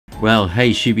Well, hey,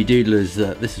 Shooby Doodlers,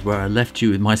 this is where I left you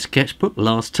with my sketchbook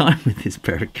last time with this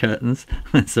pair of curtains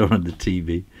I saw on the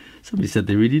TV. Somebody said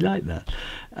they really liked that.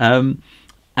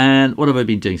 And what have I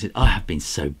been doing since? I have been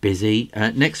so busy.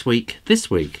 This week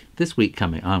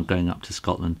coming, I'm going up to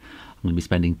Scotland. I'm going to be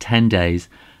spending 10 days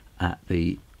at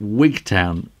the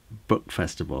Wigtown Book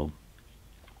Festival.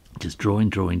 Just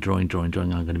drawing. I'm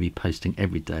going to be posting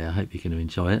every day. I hope you're going to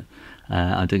enjoy it.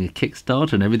 I'm doing a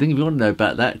Kickstarter and everything. If you want to know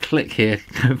about that, click here.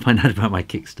 Go find out about my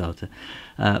Kickstarter.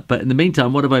 But in the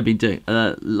meantime, what have I been doing?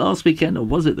 Last weekend, or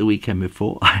was it the weekend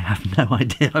before? I have no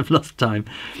idea. I've lost time.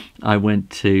 I went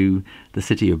to the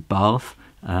city of Bath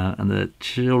and the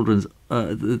children's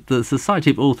the Society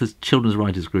of Authors Children's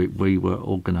Writers Group. We were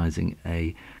organising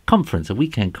a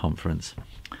weekend conference.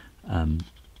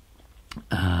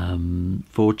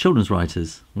 For children's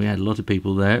writers. We had a lot of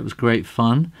people there. It was great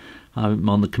fun. I'm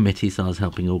on the committee, so I was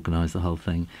helping organise the whole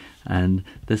thing, and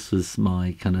this was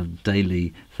my kind of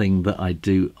daily thing that I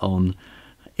do on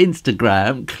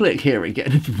Instagram. Click here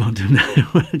again if you want to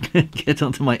know. Get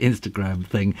onto my Instagram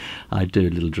thing. I do a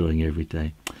little drawing every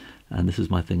day, and this was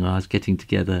my thing. I was getting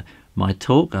together my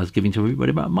talk I was giving to everybody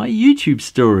about my YouTube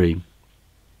story,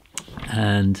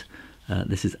 and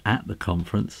this is at the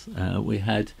conference. We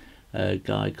had a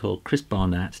guy called Chris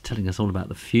Barnett telling us all about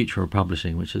the future of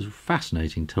publishing, which is a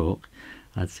fascinating talk.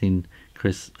 I'd seen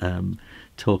Chris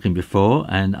talking before,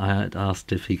 and I had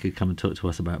asked if he could come and talk to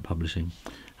us about publishing,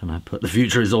 and I put, the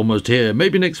future is almost here,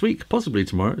 maybe next week, possibly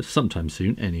tomorrow, sometime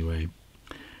soon anyway.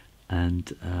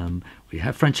 And we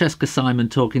have Francesca Simon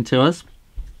talking to us.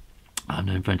 I've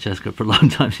known Francesca for a long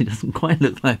time. She doesn't quite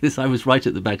look like this. I was right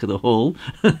at the back of the hall.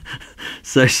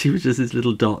 So she was just this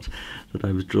little dot that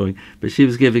I was drawing. But she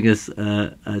was giving us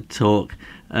a talk.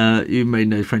 You may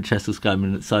know Francesca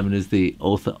Simon is the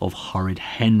author of Horrid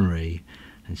Henry.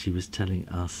 And she was telling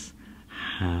us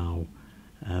how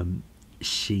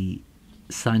she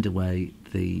signed away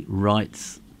the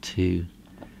rights to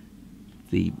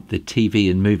the TV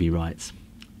and movie rights.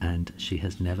 And she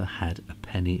has never had a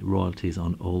penny royalties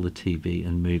on all the TV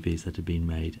and movies that have been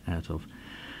made out of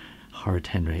Horrid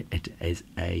Henry. It is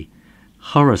a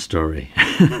horror story.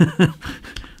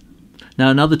 Now,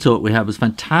 another talk we had was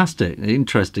fantastic, an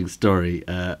interesting story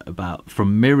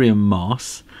from Miriam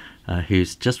Moss,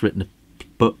 who's just written a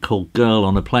book called Girl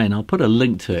on a Plane. I'll put a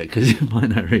link to it because you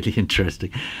find that really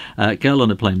interesting. Girl on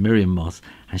a Plane, Miriam Moss,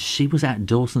 and she was at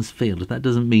Dawson's Field. If that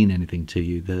doesn't mean anything to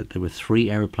you, there were 3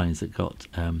 aeroplanes that got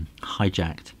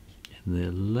hijacked in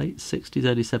the late 60s,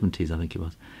 early 70s, I think it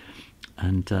was.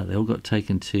 And they all got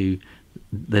taken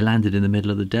they landed in the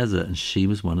middle of the desert, and she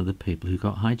was one of the people who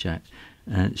got hijacked.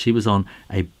 She was on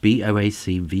a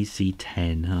BOAC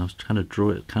VC-10, and I was trying to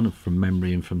draw it kind of from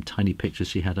memory and from tiny pictures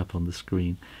she had up on the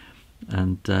screen.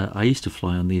 And I used to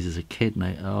fly on these as a kid,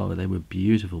 and they were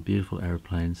beautiful, beautiful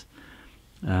aeroplanes.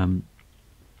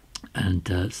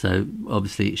 So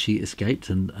obviously she escaped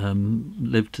and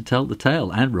lived to tell the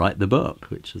tale and write the book,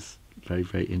 which is very,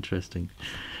 very interesting.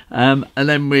 And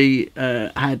then we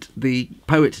had the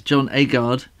poet John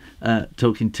Agard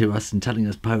talking to us and telling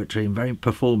us poetry and very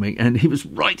performing, and he was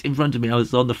right in front of me. I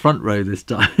was on the front row this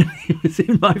time. He was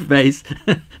in my face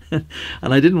and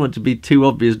I didn't want to be too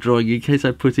obvious drawing in case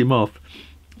I put him off,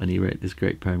 and he wrote this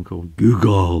great poem called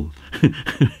Google,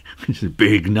 which is a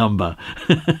big number.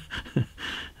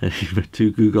 If you put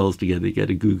 2 Googles together, you get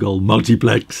a Google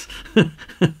multiplex.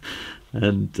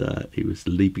 And he was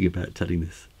leaping about telling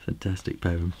this fantastic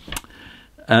poem.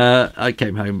 I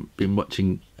came home, been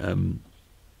watching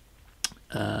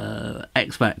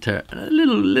X Factor, a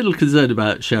little concerned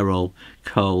about Cheryl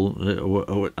Cole,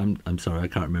 or I'm sorry, I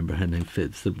can't remember her name.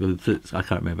 Fitz, I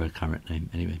can't remember her current name.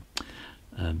 Anyway,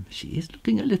 she is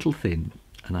looking a little thin,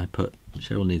 and I put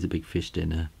Cheryl needs a big fish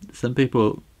dinner.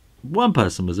 One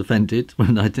person was offended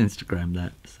when I'd Instagrammed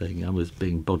that, saying I was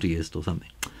being bodyist or something.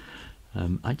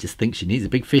 I just think she needs a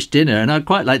big fish dinner, and I'd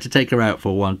quite like to take her out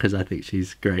for one because I think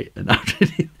she's great, and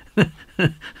I'd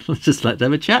just like to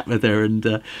have a chat with her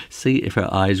and see if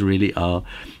her eyes really are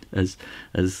as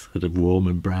sort of warm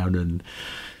and brown and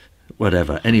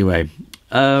whatever. Anyway,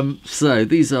 so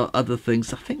these are other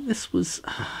things. I think this was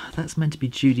that's meant to be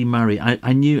Judy Murray.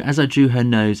 I knew as I drew her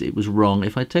nose it was wrong.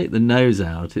 If I take the nose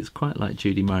out, it's quite like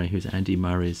Judy Murray, who's Andy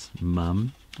Murray's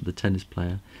mum, the tennis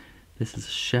player. This is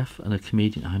a chef and a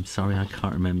comedian. I'm sorry, I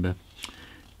can't remember.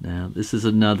 Now, this is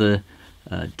another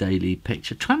daily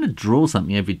picture. Trying to draw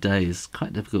something every day is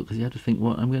quite difficult because you have to think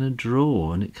what I'm going to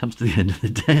draw. And it comes to the end of the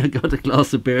day, I got a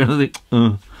glass of beer and I think,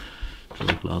 draw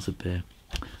a glass of beer.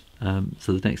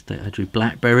 So the next day I drew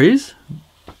blackberries.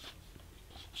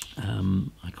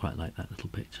 I quite like that little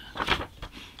picture.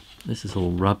 This is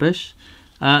all rubbish.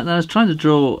 And I was trying to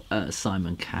draw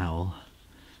Simon Cowell,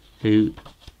 who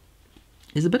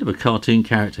is a bit of a cartoon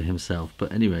character himself.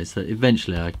 But anyway, so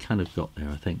eventually I kind of got there,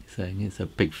 I think, saying it's a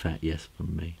big fat yes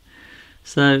from me.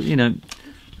 So, you know,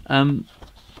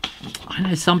 I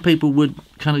know some people would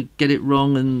kind of get it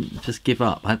wrong and just give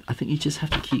up. I think you just have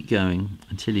to keep going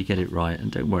until you get it right,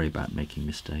 and don't worry about making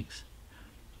mistakes.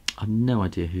 I've no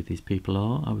idea who these people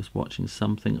are. I was watching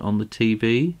something on the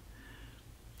TV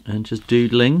and just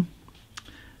doodling.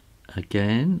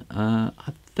 Again, I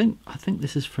think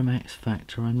this is from X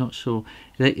Factor. I'm not sure.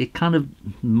 It kind of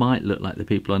might look like the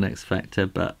people on X Factor,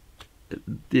 but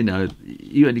you know,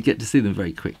 you only get to see them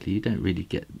very quickly. You don't really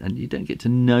get, and you don't get to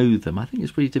know them. I think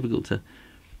it's really difficult to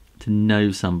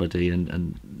know somebody,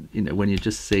 and you know, when you're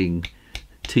just seeing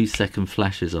 2-second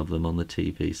flashes of them on the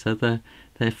TV. So they're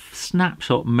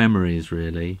snapshot memories,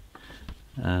 really.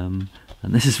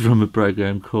 And this is from a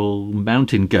program called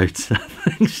Mountain Goats. I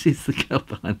think she's the girl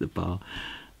behind the bar.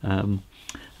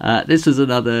 This was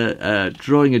another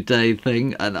drawing a day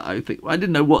thing, and I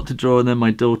didn't know what to draw, and then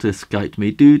my daughter Skyped me,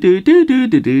 do.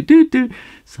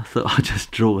 So I thought I'll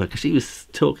just draw her, because she was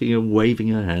talking and waving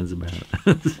her hands about.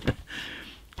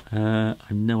 I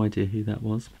have no idea who that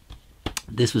was.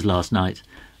 This was last night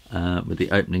with the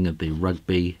opening of the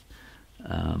Rugby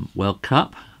World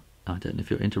Cup. I don't know if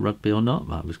you're into rugby or not,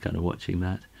 but I was kind of watching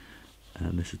that.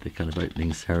 And this is the kind of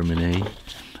opening ceremony.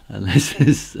 And this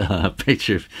is a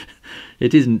picture of,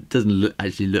 doesn't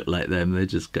actually look like them. They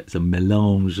just got some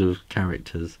melange of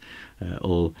characters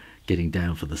all getting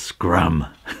down for the scrum.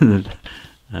 And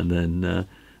then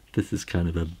this is kind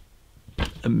of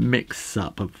a mix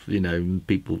up of, you know,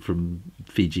 people from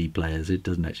Fiji players. It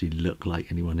doesn't actually look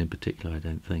like anyone in particular, I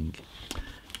don't think.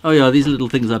 Oh yeah, these are little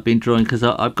things I've been drawing, because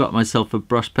I've got myself a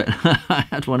brush pen. I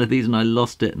had one of these and I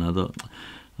lost it, and I thought,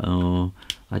 oh,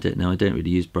 I don't know, I don't really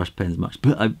use brush pens much,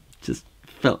 but I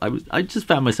just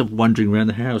found myself wandering around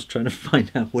the house trying to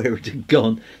find out where it had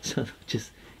gone, so I'll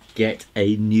just get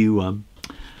a new one.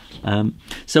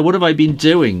 So what have I been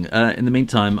doing in the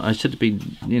meantime? I should have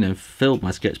been, you know, filled my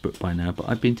sketchbook by now, but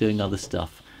I've been doing other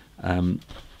stuff. I've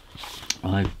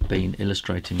been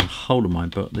illustrating the whole of my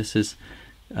book. This is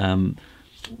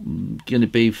going to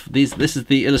be this is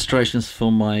the illustrations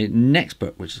for my next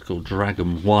book, which is called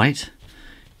Dragon White.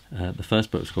 The first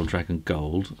book was called Dragon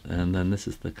Gold, and then this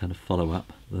is the kind of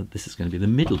follow-up. This is going to be the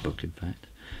middle book, in fact,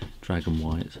 Dragon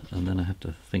White, and then I have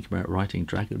to think about writing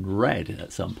Dragon Red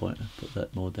at some point. I'll put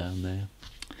that more down there.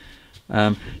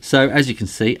 So as you can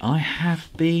see, I have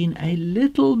been a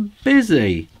little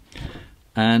busy,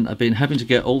 and I've been having to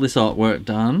get all this artwork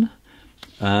done.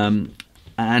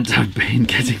 And I've been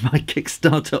getting my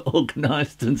Kickstarter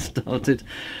organised and started,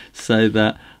 so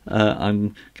that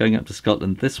I'm going up to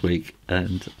Scotland this week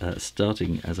and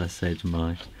starting, as I said,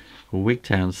 my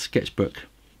Wigtown sketchbook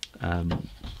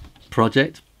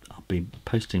project. I'll be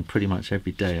posting pretty much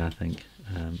every day, I think,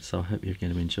 so I hope you're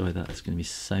going to enjoy that. There's going to be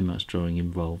so much drawing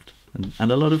involved, and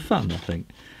a lot of fun, I think.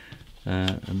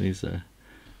 And these are,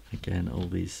 again, all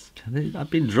these.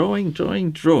 I've been drawing,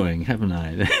 haven't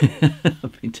I?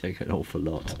 I've been doing an awful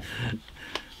lot.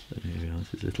 But here we are.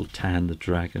 This is Little Tan the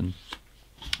Dragon.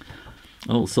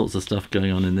 All sorts of stuff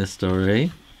going on in this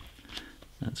story.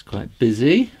 That's quite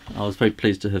busy. I was very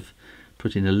pleased to have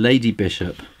put in a lady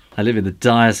bishop. I live in the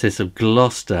Diocese of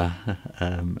Gloucester,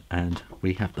 and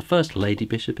we have the first lady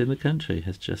bishop in the country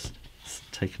has just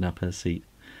taken up her seat.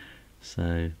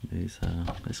 So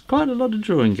there's quite a lot of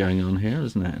drawing going on here,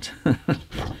 isn't it?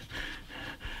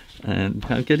 And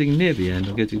I'm getting near the end.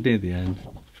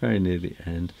 Very near the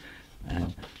end.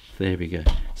 And there we go.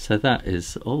 So that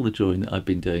is all the drawing that I've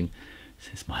been doing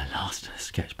since my last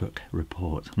sketchbook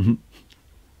report.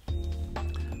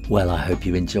 Well, I hope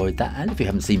you enjoyed that, and if you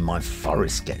haven't seen my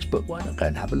forest sketchbook, why not go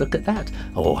and have a look at that,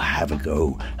 or have a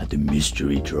go at the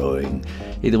mystery drawing.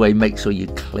 Either way, make sure you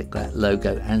click that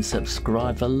logo and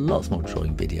subscribe for lots more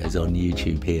drawing videos on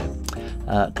YouTube here.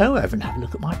 Go over and have a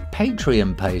look at my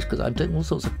Patreon page, because I'm doing all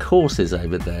sorts of courses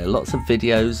over there, lots of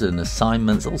videos and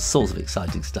assignments, all sorts of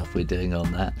exciting stuff we're doing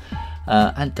on that.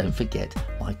 And don't forget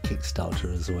my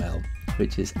Kickstarter as well,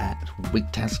 which is at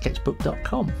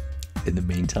wigtownsketchbook.com. In the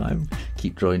meantime,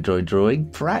 keep drawing,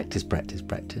 practice,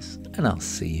 and I'll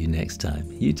see you next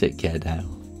time. You take care now.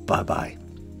 Bye-bye.